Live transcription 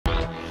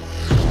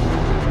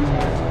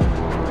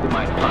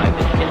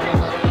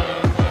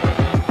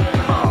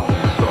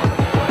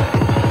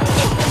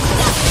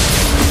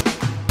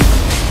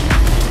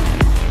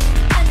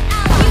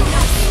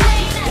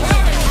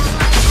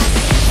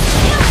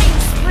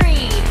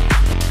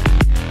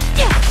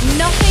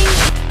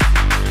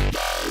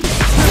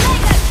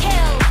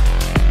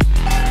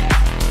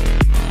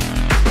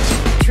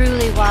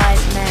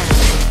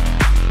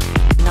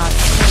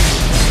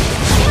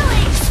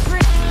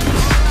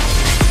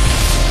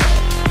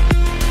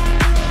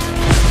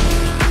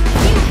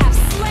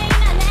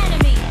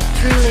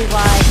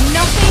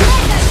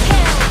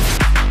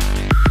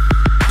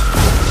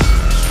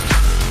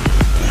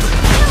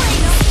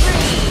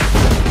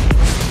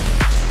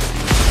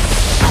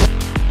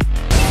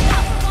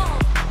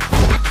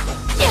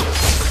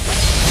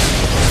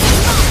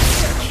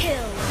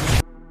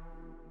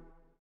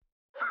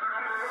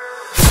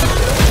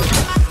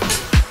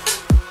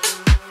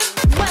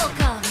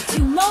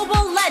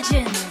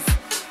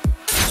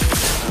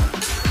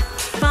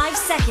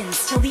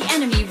seconds till the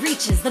enemy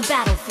reaches the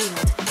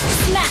battlefield.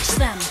 Smash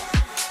them!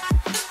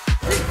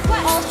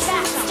 All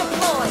tracks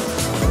deployed!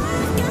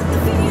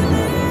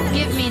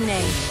 Give me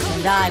names,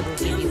 and I will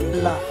give you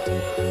blood.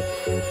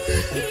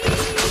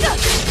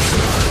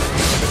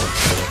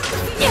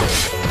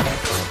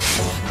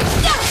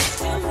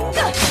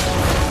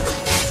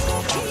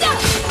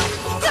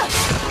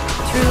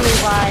 Truly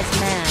wise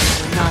man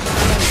will not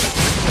fail.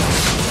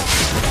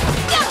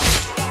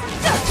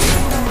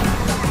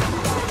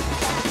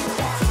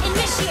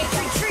 Initiate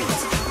retreat!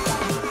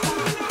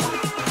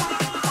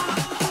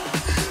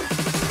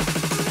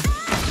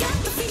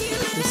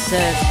 He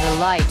serves the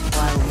light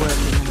while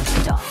working in the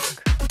dark.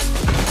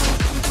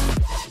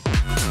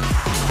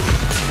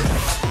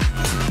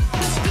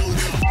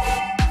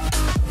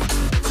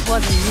 It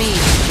wasn't me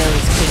who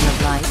chose King of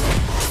Light.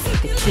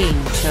 The King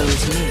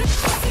chose me.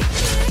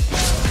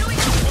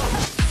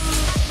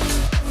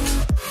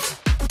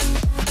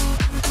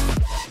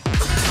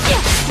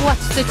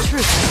 What's the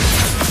truth?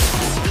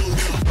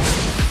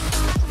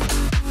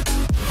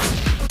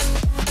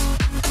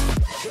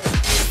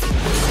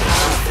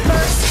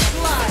 First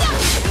blood!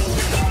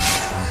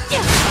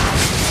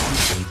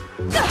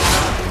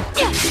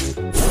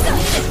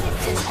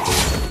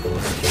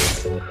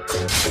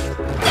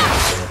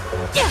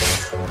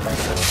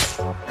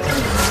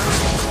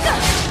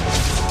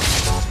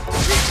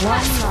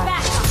 One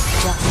life,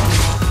 just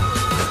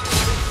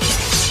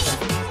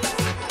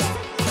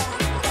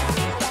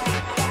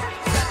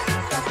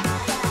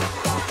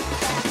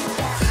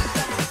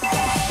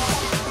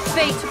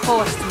Fate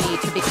forced me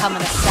to become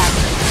an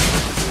assassin.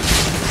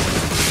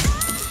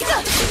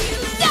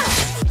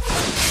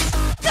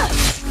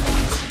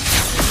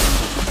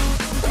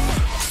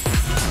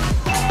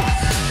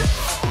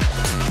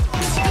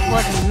 It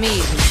wasn't me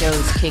who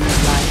chose King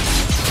of Light.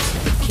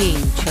 The King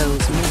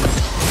chose me.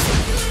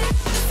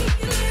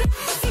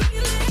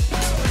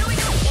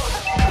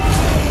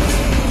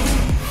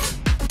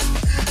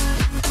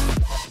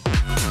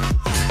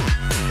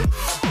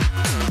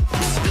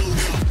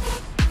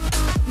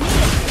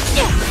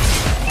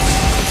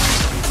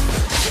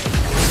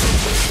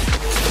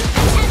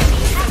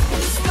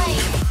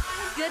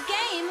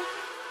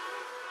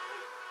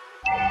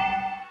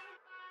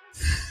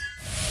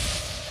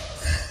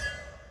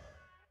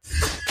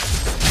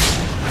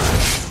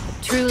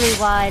 Truly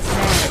wise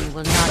man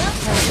will not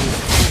tell you.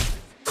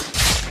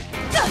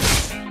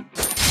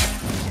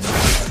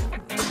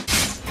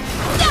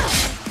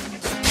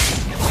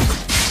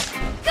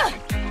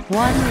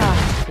 One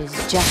life is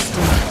just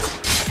enough.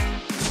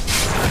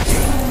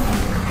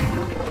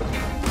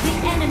 The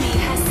enemy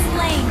has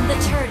slain the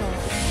turtle.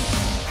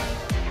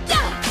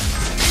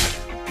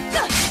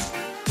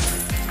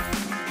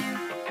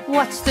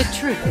 What's the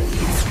truth?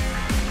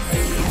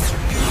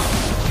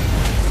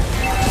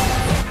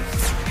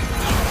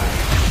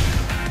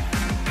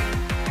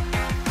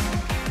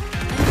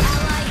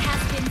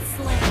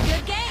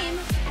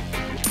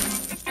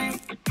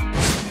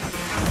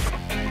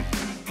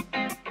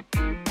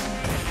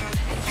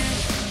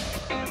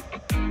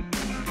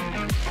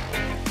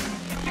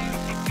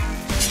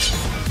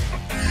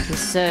 He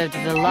served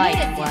the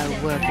light while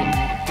working in the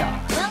dark.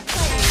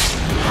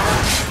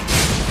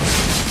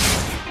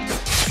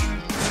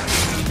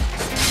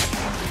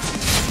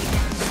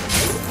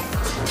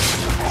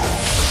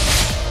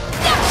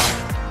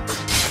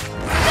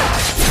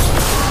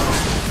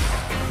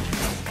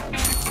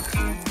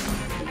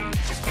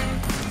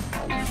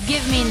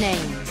 Give me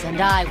names,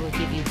 and I will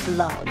give you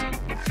blood.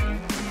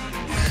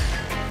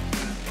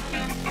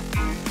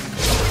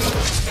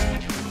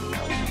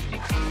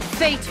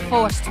 Fate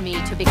forced me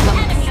to become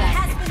an assassin.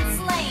 Has been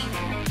slain.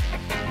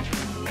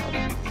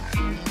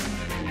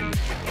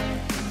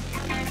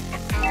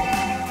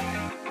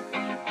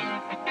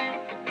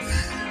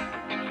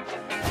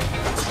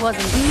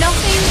 Wasn't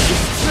nothing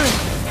is true.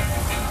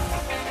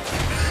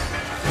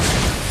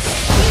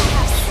 You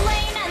have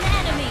slain an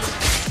enemy.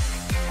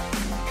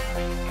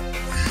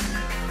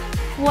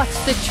 What's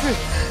the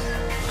truth?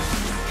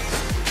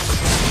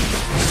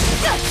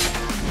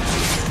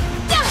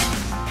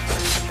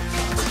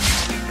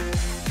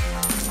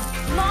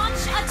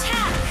 Launch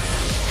attack.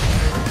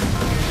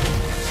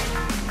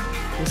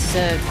 He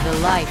served the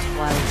light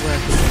while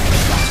working in the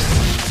dark.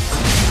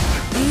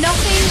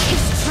 Nothing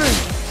is true.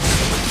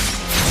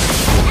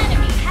 An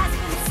enemy has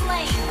been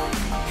slain.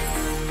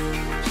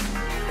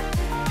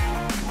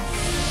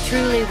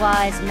 Truly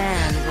wise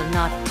man will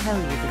not tell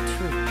you the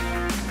truth.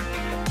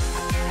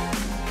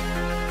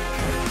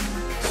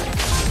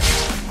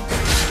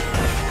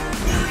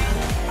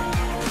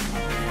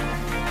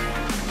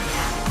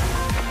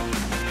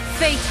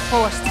 Fate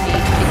forced me to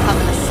become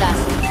an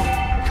assassin.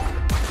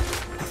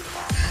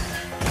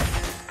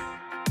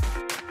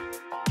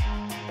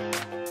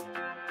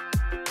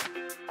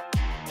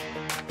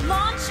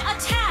 Launch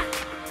attack.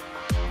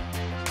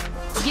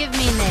 Give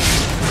me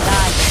names, and I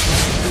will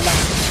give you blood.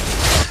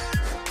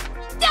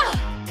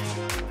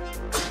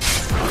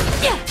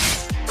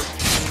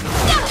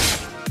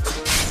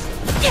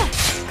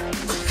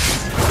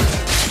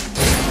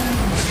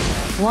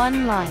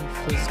 One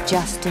life is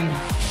just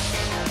enough.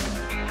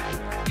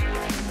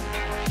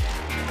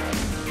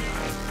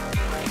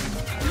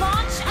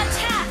 Launch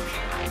attack!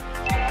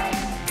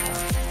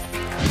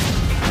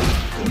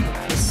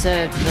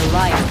 Served the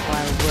light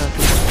while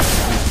working.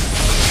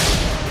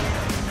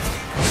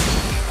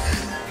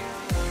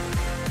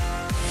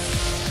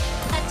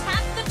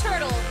 Attack the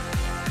turtle!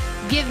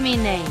 Give me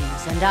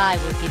names, and I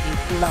will give you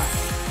blood.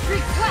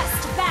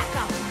 Request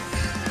backup!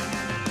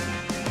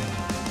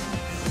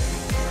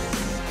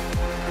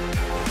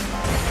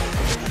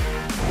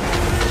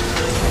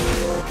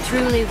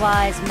 Truly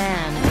wise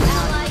man who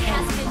not Ally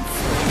has been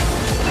slain.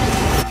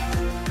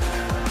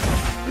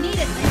 Need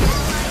assist.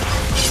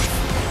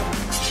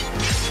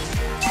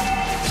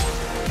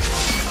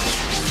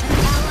 An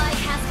ally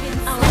has been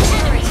slain. Our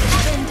turret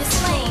has been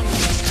slain.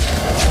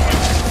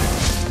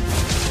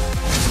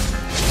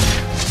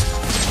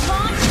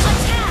 Launch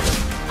attack!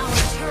 Our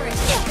turret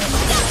has been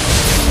slain.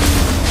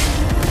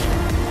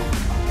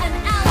 An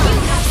ally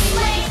has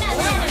slain an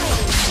enemy.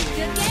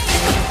 Good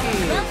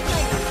game. Well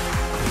played.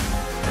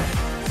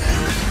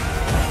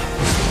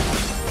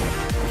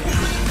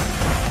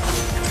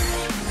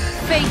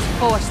 Fate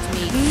forced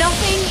me.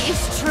 Nothing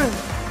is true.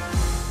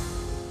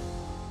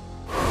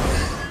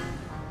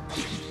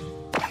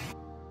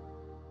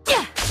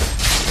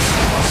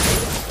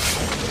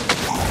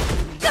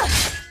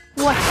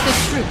 What's the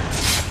truth?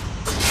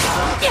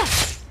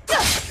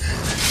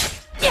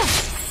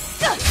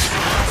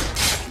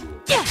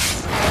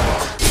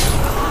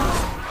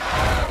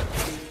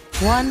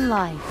 One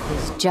life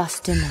is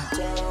just enough.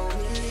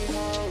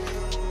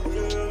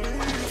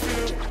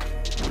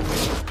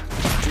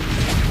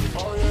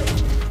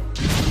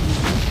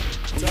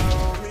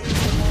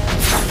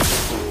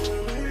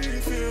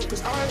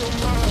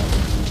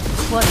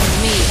 Wasn't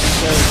me who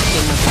chose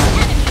King of Light.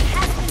 Enemy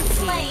has been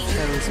slain.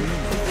 Chose me.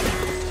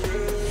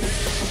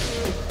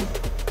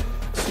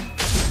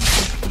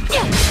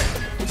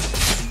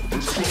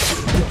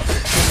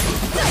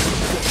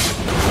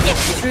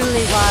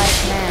 Truly wise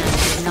man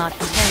did not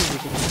pretend to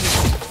be.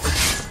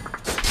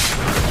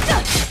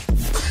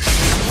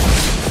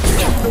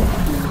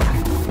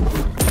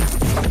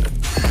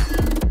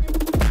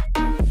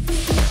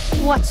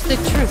 What's the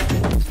truth?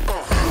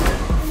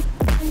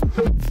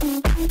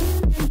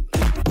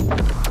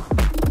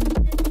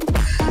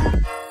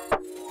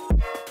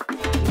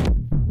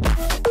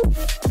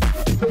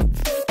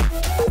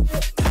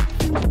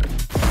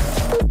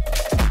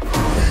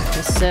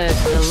 Serve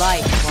the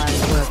light while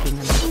working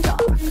in the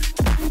dark.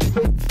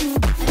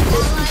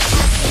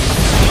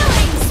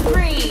 Killing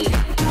spree!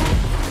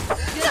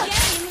 Good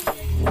game!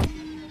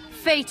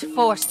 Fate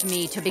forced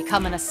me to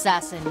become an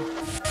assassin.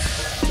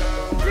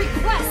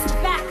 Request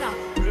backup!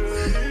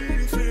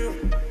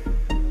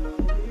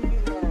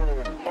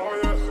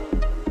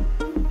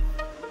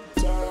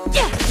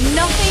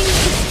 Nothing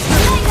is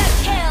Mega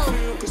kill!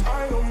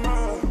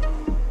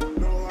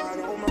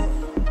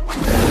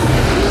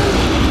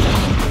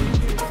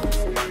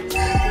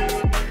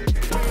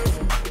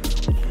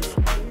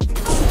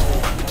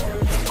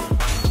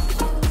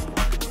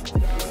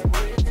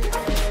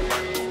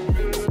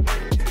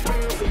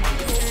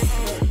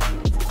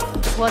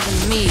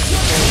 wasn't me who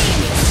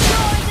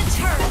chose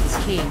the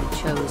king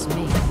chose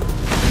me.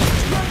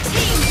 Your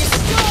team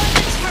destroyed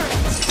the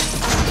turret!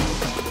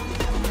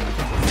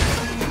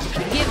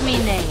 Give me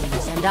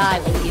names, and I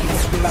will give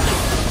you blood.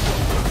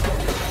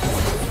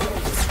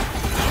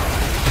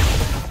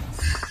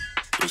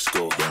 Let's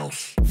go,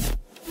 bounce.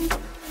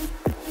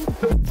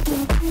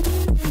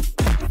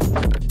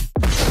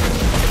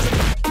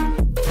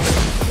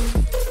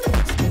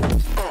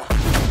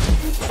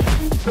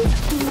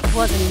 It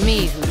wasn't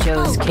me who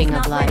chose King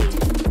of Light.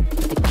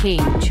 The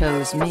king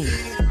chose me.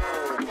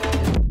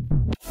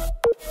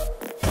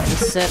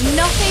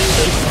 Nothing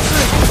is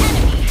true.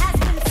 Enemy has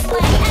been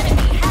slain!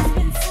 Enemy has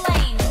been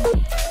slain!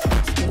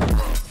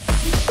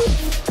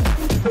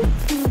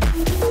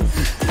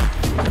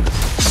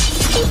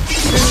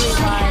 Truly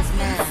wise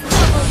man.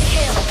 Double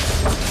kill!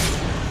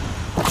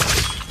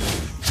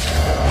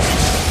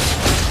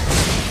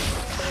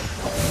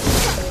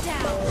 Shut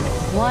down!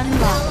 One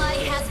Ally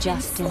life has is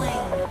just been enough.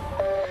 slain.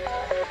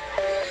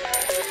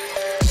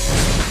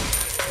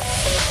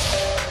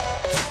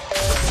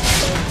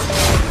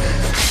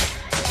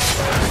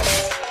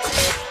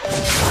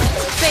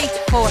 Fate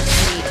forced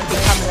me to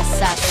become an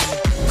assassin.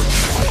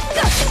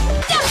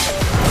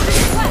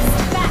 Request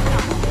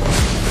backup!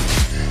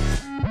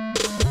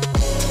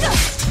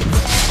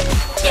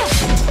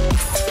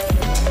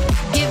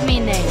 Give me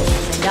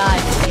names, and I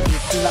will give you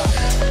blood.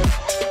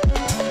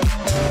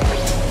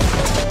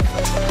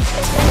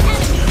 An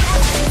enemy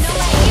has been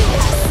slain! You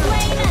have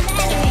slain an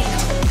enemy!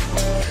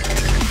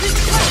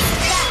 Request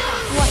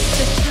backup! What's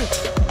the truth?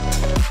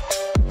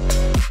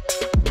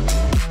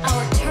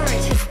 Our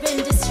turret has been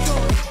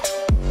destroyed.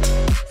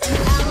 An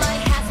ally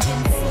has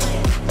been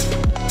slain.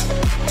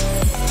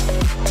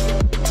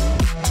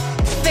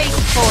 Fate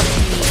forced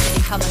me to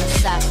become an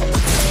assassin.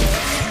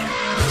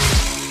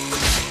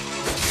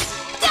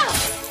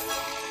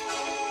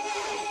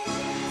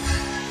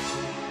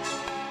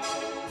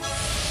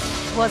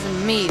 It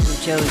wasn't me who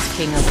chose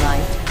King of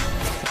Light,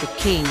 but the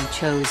king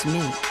chose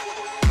me.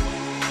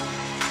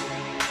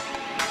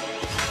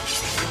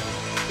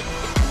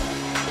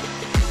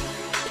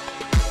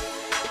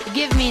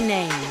 Give me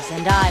names,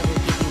 and I will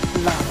give you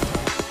blood.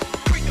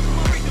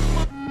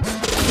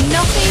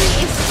 Nothing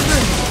is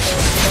true.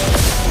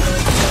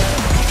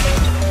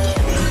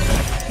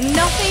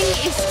 Nothing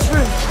is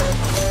true.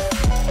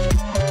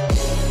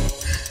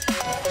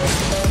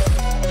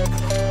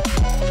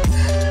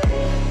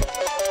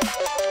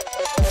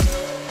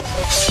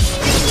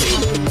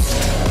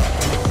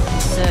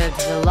 Served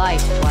the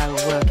light while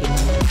working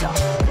in the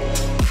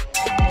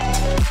dark.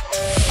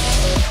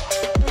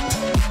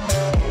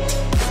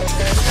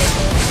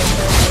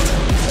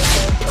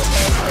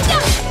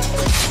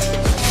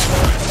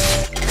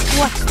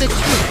 What's the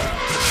truth?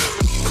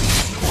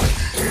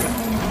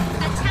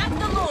 Attack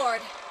the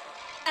Lord!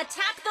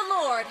 Attack the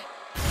Lord!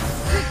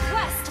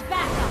 Request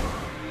backup!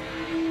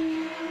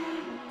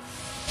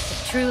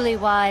 A truly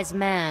wise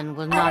man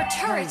will Our not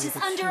tell you turret is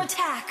the under truth.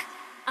 attack!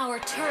 Our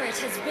turret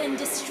has been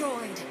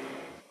destroyed.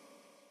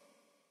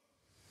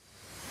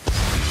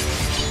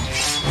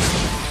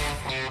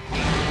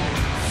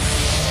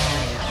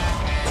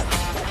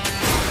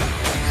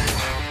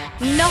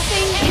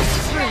 Nothing is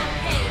true.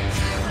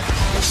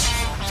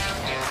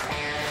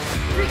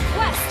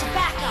 Request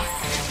backup!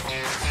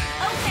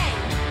 Okay!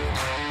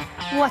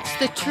 What's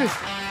the truth?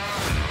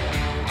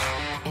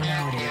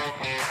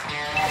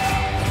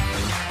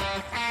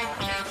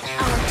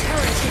 Our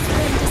turret has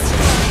been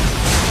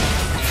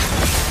destroyed.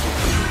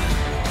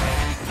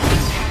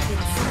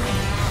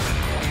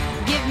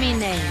 Give me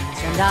names,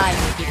 and I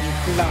will give you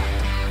blood.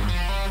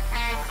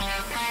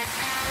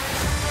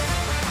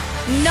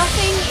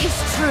 Nothing is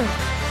true.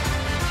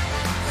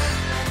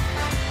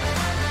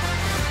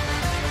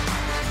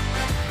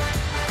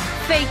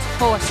 Fate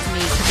forced me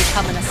to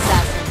become an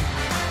assassin.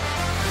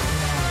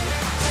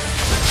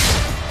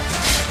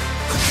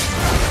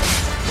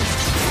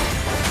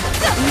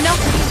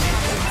 Nothing.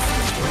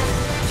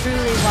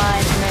 Truly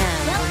wise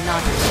man will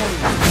not kill you.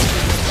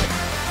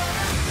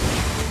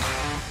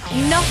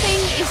 Nothing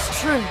is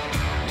true.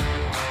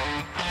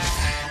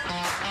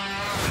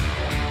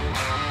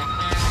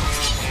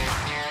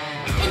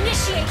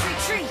 Initiate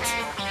retreat!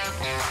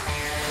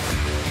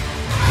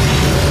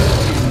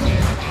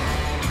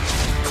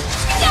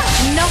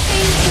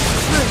 Nothing is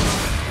true.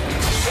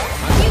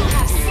 You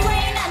have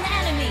slain an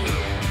enemy!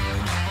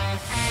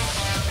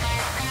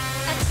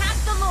 Attack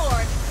the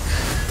Lord!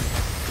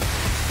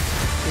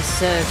 We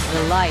serve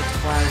the light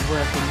while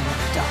working in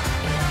the dark.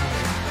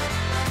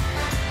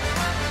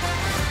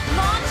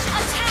 Launch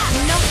attack!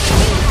 Nothing!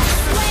 You have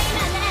slain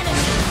an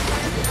enemy!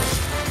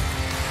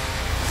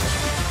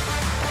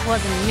 It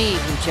wasn't me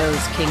who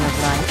chose King of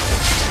Light.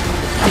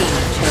 The king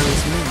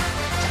chose me.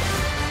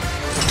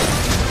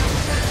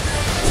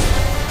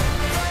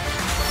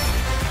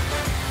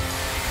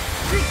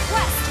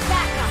 Request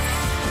backup!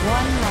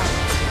 One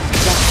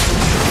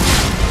life.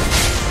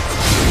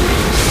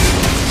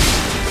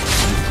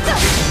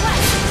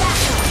 Request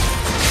backup!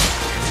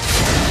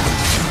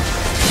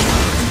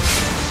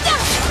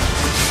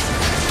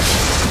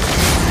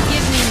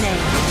 Give me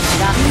names.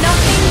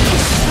 Nothing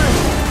is true.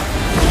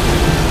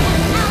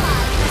 An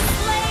ally has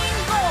slain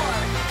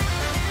Lord!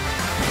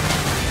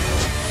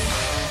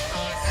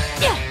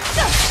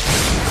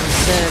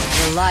 Serve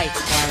the light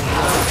while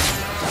working.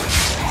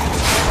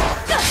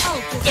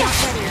 Ult is not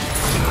ready!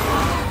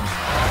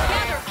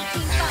 Gather for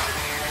team fight!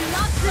 Do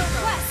not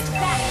request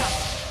backup!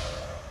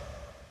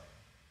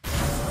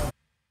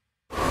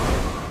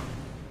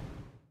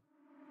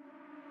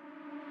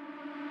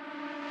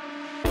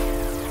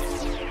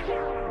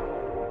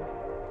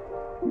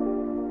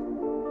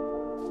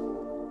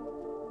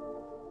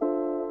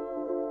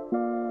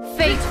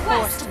 Fate Request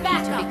forced me to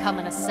backup. become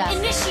an assassin.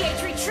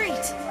 Initiate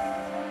retreat!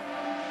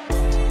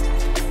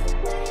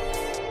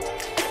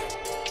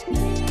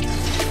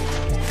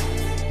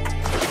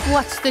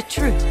 What's the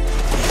truth?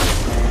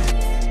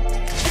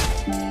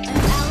 An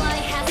ally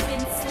has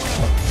been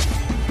slain.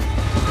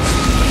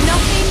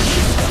 Nothing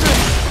is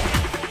true.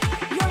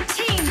 Your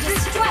team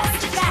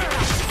destroyed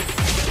backup.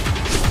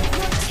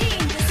 Your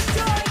team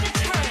destroyed the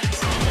turret.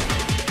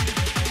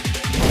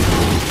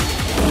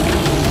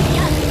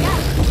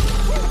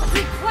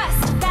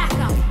 Request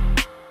backup.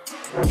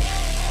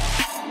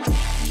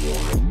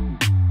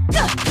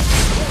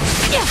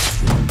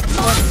 Launch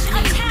Wasn't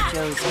me who attack.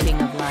 chose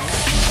King of Light.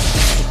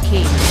 The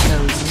king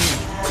chose me.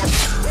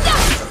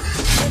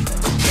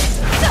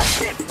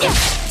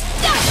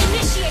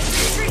 Initiate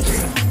retreat.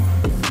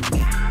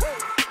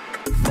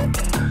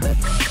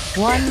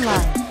 One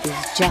life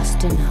is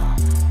just enough.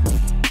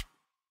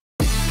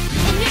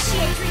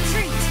 Initiate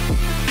retreat.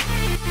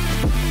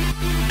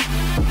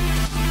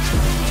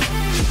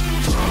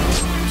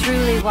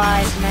 Truly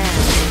wise man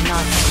will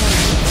not kill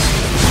you.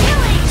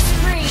 Killing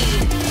spree.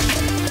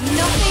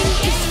 Nothing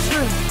is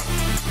true.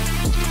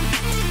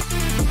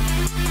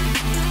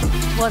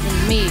 It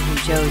wasn't me who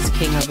chose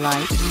King of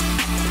Light.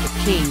 The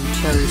king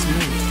chose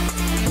me.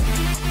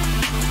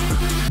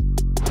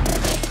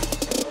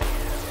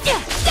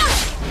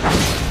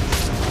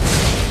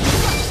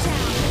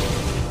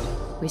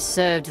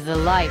 served the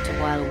light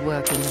while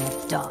working in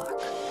the dark.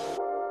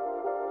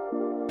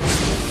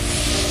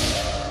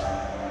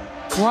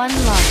 One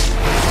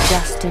life,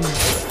 just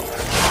enough.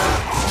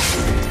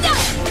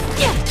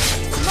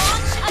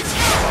 Launch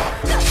attack!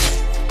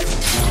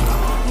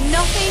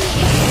 Nothing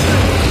is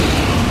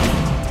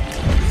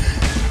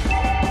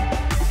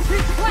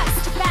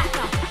Request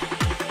backup!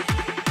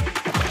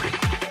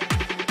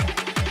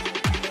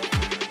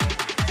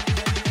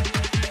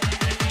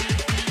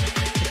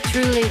 a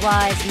truly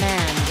wise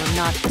man will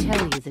not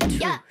tell you the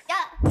truth.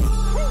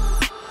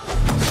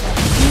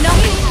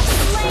 Nothing has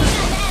slain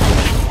an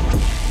enemy!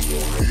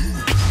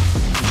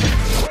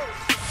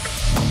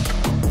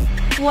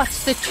 What's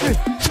the truth?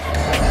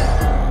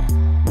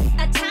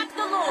 Attack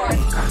the Lord!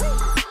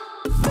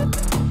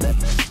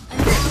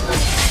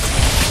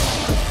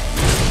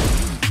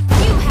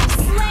 You have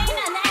slain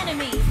an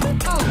enemy!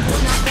 Oh,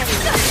 it's not ready.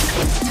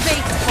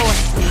 Fate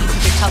forced me to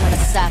become an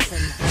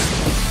assassin.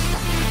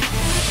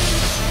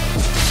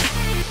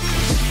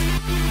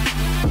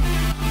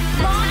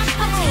 Launch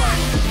attack!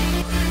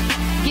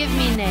 Give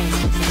me names,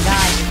 and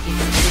I will give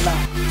you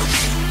blood.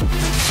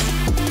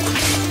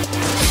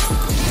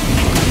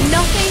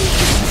 Nothing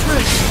is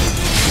true.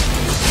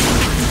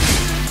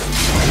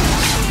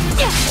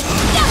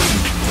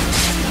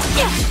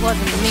 It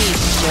wasn't me who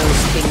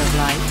chose King of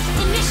Light.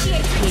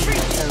 Initiate He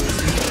retreat! chose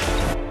me.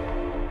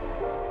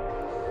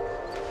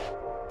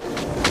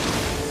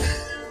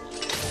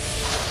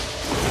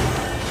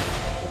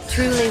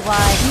 Truly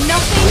wise.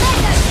 Nothing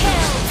mega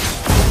kill!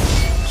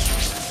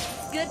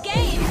 Good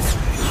games!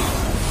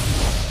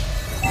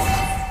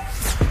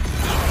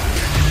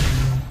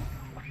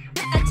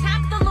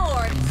 Attack the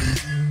Lord!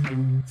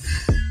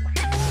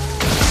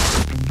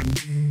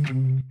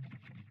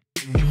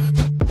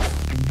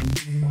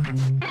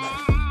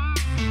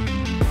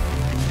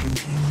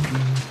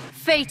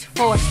 Fate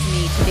forced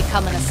me to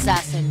become an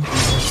assassin.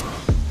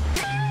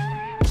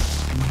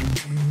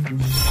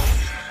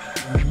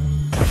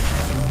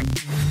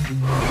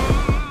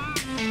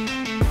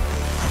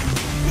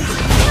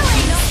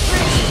 Killing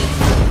spree!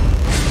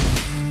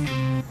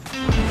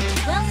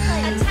 Well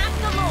played! Attack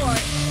the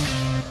Lord!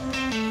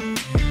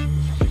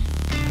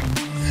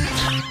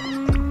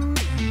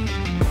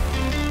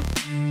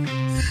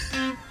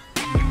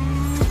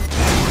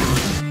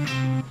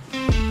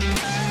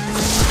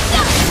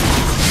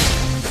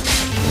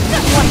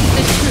 What's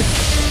the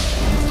truth?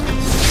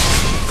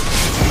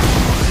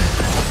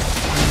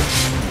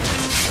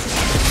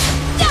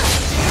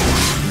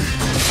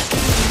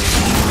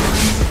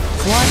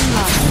 One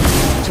life,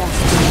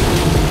 just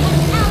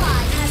An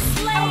ally has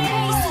slain! Our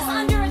base is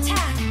under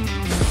attack!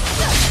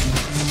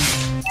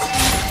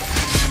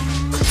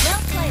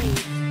 Well played!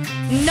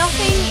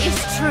 nothing is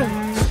true.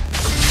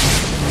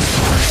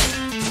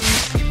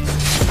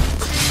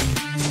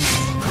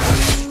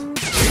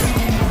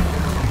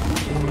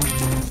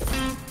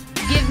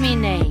 Give me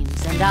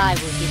names, and I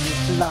will give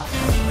you blood.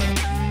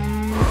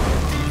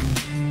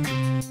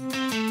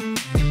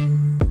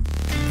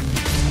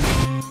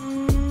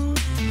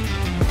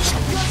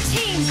 Your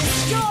team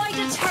destroyed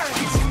a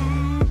turret!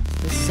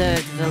 We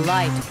served the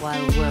light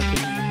while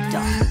working in the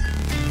dark.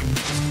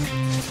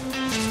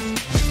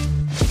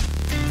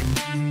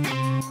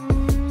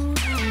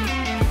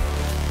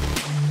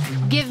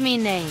 Give me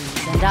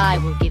names, and I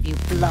will give you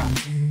blood.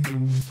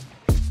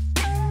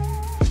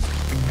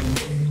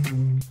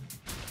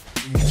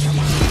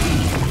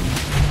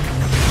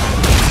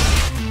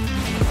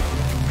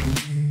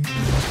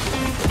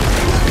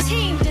 Your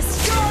team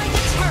destroyed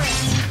a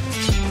turret!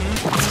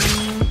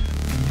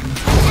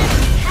 An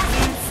enemy has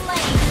been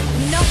slain!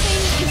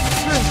 Nothing is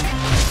true.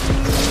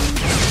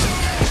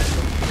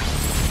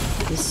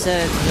 We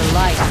served the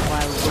light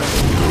while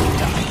working in the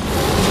dark.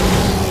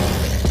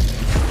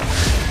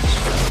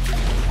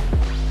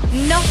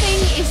 Nothing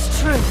is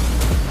true.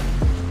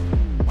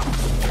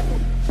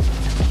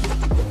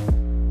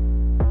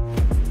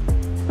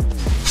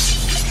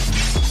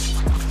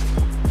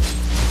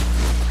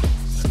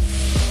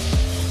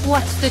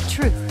 What's the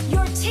truth?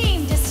 Your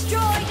team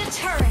destroyed a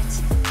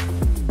turret!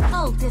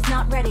 Ult is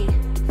not ready.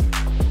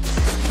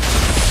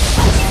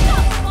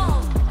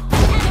 Unstoppable!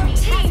 Your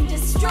team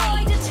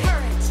destroyed a turret!